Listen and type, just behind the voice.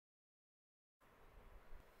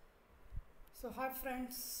So hi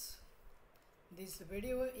friends, this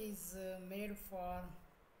video is made for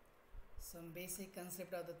some basic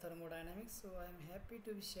concept of the thermodynamics. So I am happy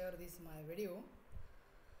to share this my video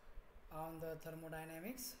on the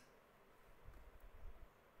thermodynamics.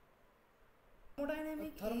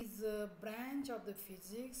 Thermodynamics is a branch of the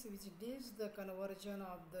physics which deals the conversion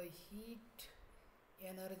of the heat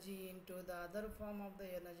energy into the other form of the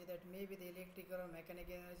energy, that may be the electrical or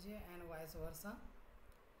mechanical energy and vice versa.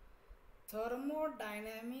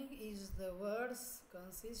 Thermodynamic is the words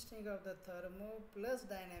consisting of the thermo plus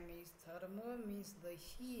dynamics. Thermo means the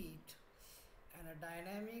heat and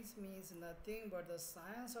dynamics means nothing but the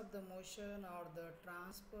science of the motion or the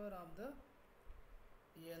transfer of the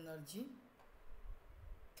energy.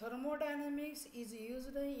 Thermodynamics is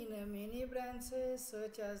used in many branches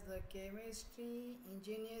such as the chemistry,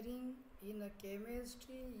 engineering. In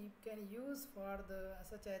chemistry you can use for the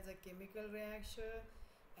such as a chemical reaction,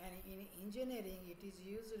 and in engineering it is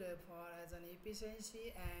used for as an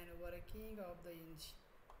efficiency and working of the engine.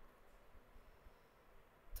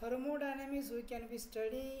 Thermodynamics we can be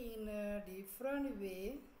study in a different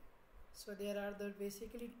way. So there are the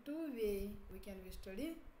basically two way we can be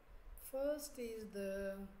study. First is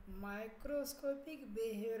the microscopic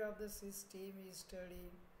behavior of the system is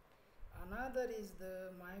studied. Another is the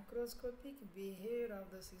microscopic behavior of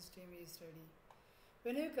the system is studied.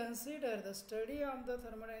 When you consider the study of the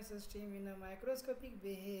thermodynamic system in a microscopic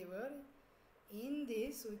behavior, in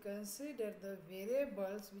this we consider the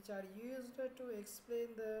variables which are used to explain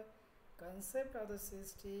the concept of the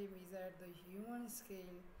system is at the human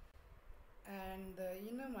scale, and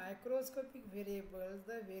in a microscopic variables,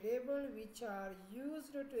 the variable which are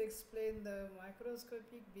used to explain the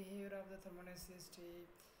microscopic behavior of the thermodynamic system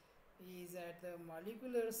is at the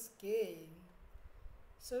molecular scale.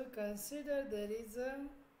 So consider there is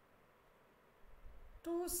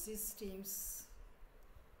two systems.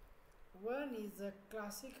 One is a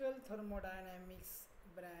classical thermodynamics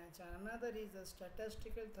branch and another is a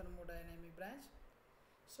statistical thermodynamic branch.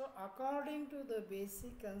 So according to the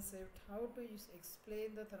basic concept, how to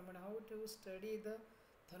explain the how to study the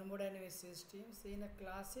thermodynamic systems. In a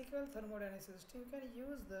classical thermodynamic system, you can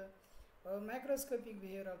use the microscopic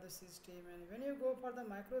behavior of the system, and when you go for the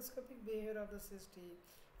microscopic behavior of the system,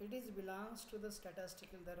 it is belongs to the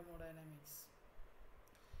statistical thermodynamics.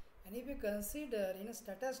 And if you consider in a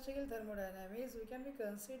statistical thermodynamics, we can be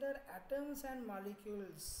consider atoms and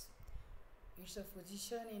molecules. It's a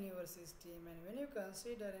position in your system, and when you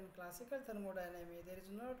consider in classical thermodynamics, there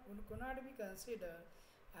is could not be considered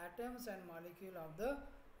atoms and molecule of the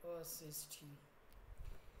system.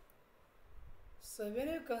 So when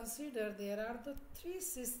you consider there are the three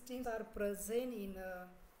systems are present in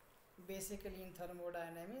basically in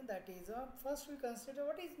thermodynamics, that is first we consider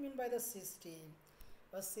what is mean by the system.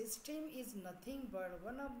 A system is nothing but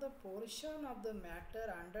one of the portion of the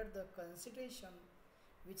matter under the consideration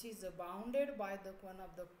which is bounded by the one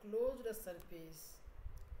of the closed surface,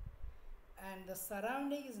 and the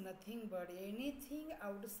surrounding is nothing but anything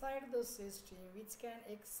outside the system which can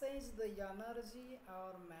exchange the energy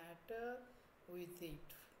or matter with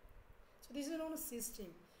it. So this is known as system.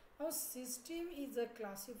 Now system is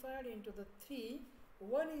classified into the three.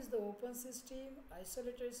 One is the open system,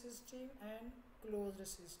 isolated system and closed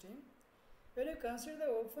system. When you consider the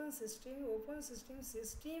open system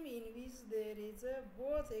in which there is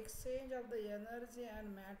both exchange of the energy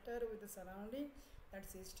and matter with the surrounding, that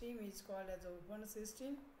system is called as open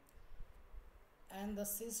system. And the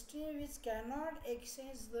system which cannot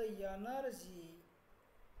exchange the energy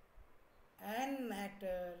and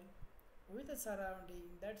matter with the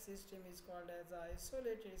surrounding, that system is called as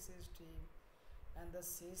isolated system. And the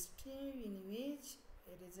system in which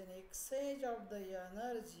it is an exchange of the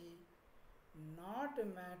energy, not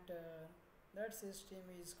matter, that system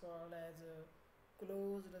is called as a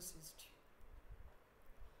closed system.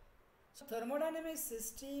 So thermodynamic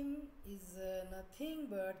system is nothing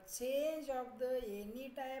but change of the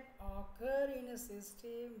any type occur in a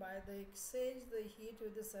system by the exchange the heat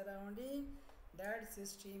with the surrounding, that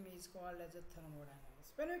system is called as a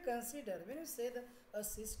thermodynamics. When we consider, when you say that a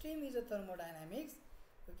system is a thermodynamics,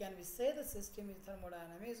 you can say the system is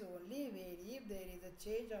thermodynamics only where if there is a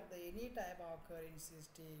change of the any type occur in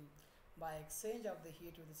system by exchange of the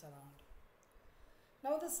heat with the surrounding.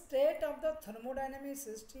 Now the state of the thermodynamic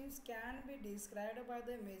systems can be described by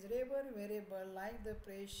the measurable variable like the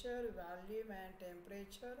pressure, volume and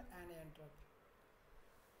temperature and entropy.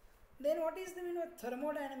 Then what is the meaning of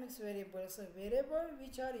thermodynamics variables? A variable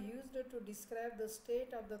which are used to describe the state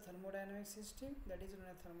of the thermodynamic system, that is known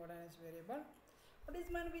as thermodynamics variable. What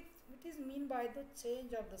is mean by the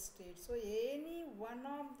change of the state? So any one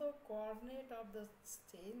of the coordinate of the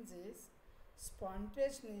changes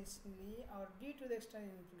spontaneously or due to the external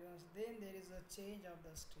influence, then there is a change of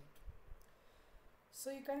the state. So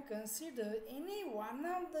you can consider any one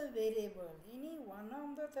of the variable, any one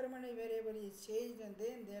of the thermodynamic variable is changed, and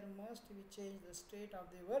then there must be changed the state of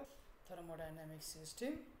the thermodynamic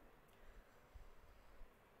system.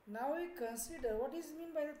 Now we consider what is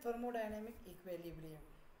meant by the thermodynamic equilibrium.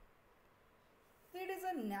 There is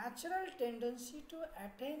a natural tendency to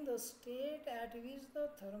attain the state at which the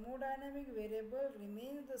thermodynamic variable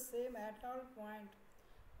remains the same at all point,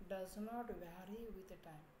 does not vary with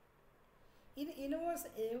time. In universe,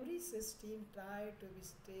 every system tries to be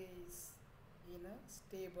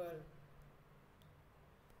stable.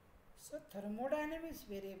 So thermodynamics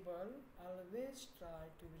variable always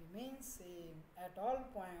try to remain same at all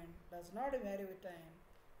point, does not vary with time.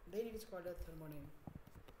 Then it is called a thermodynamic.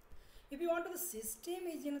 If you want to the system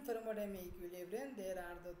is in thermodynamic equilibrium, there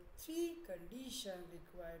are the three conditions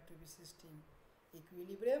required to be system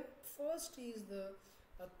equilibrium. First is the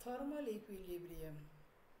thermal equilibrium.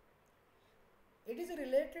 It is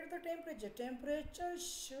related to the temperature. Temperature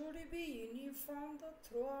should be uniform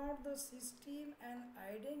throughout the system and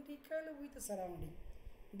identical with the surrounding.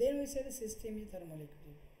 Then we say the system is thermal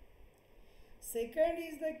equilibrium. Second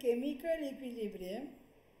is the chemical equilibrium.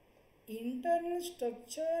 Internal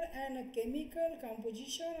structure and chemical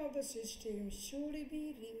composition of the system should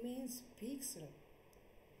be remains fixed.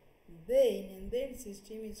 Then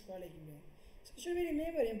system is called equilibrium. So should we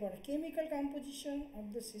remember important chemical composition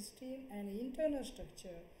of the system and internal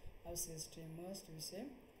structure of system must be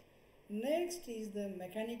same. Next is the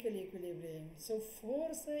mechanical equilibrium. So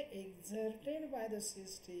force exerted by the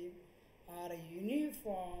system are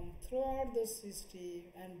uniform throughout the system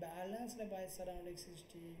and balanced by surrounding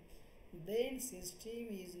system. Then system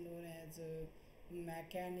is known as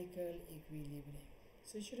mechanical equilibrium.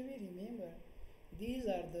 So should we remember these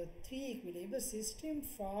are the three equilibrium. The system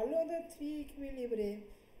follow the three equilibrium,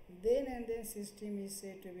 then system is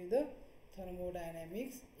said to be the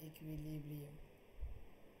thermodynamics equilibrium.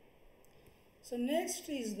 So next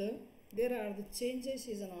is there are the changes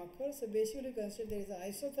is an occur. So basically consider there is an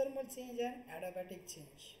isothermal change and adiabatic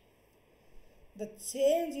change. The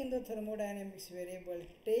change in the thermodynamics variable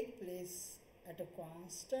take place at a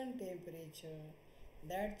constant temperature.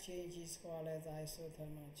 That change is called as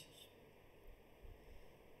isothermal change.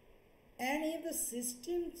 And if the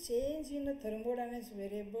system change in the thermodynamics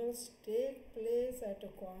variables take place at a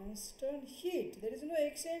constant heat, there is no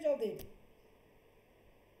exchange of it,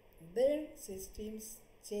 then system's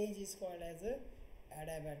change is called as a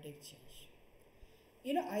adiabatic change.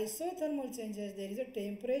 In isothermal changes, there is a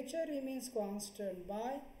temperature remains constant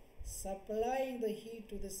by supplying the heat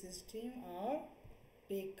to the system or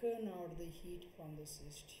taken out the heat from the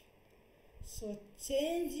system. So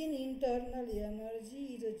change in internal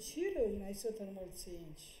energy is a zero in isothermal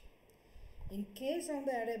change. In case of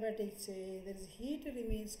the adiabatic change, there is heat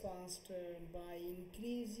remains constant by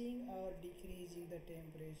increasing or decreasing the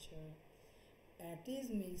temperature. That is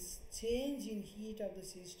means change in heat of the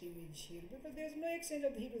system is zero because there is no exchange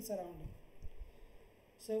of the heat with surrounding.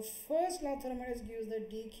 So first law of thermodynamics gives that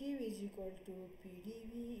dQ is equal to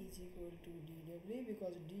PdV is equal to dW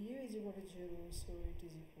because du is equal to 0, so it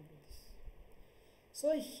is equal to this.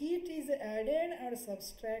 So heat is added or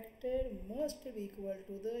subtracted must be equal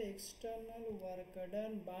to the external work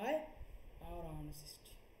done by our own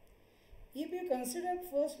system. If you consider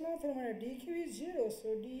first law of thermodynamics, dQ is 0, so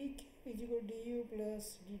dQ is equal to du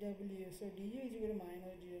plus dW, so du is equal to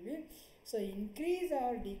minus dW. So increase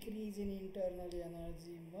or decrease in internal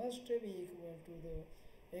energy must be equal to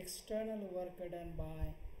the external work done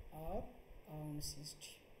by our own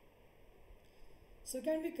system. So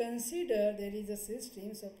can we consider there is a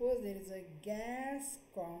system, suppose there is a gas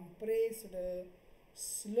compressed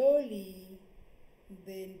slowly,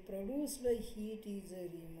 then produced heat is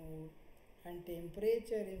removed and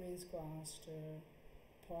temperature remains constant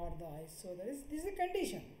for the this is a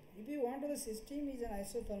condition. If you want the system is an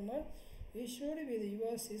isothermal, you should be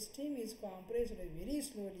your system is compressed very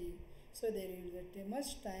slowly, so there will be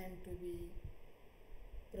much time to be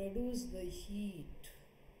produce the heat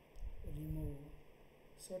removed.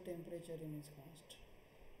 So temperature remains constant.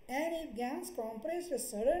 And if gas compressed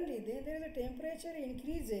suddenly, then there is a temperature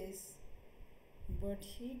increases, but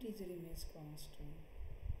heat is remains constant.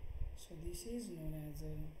 So this is known as a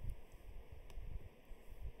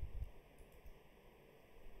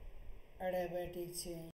adiabatic change.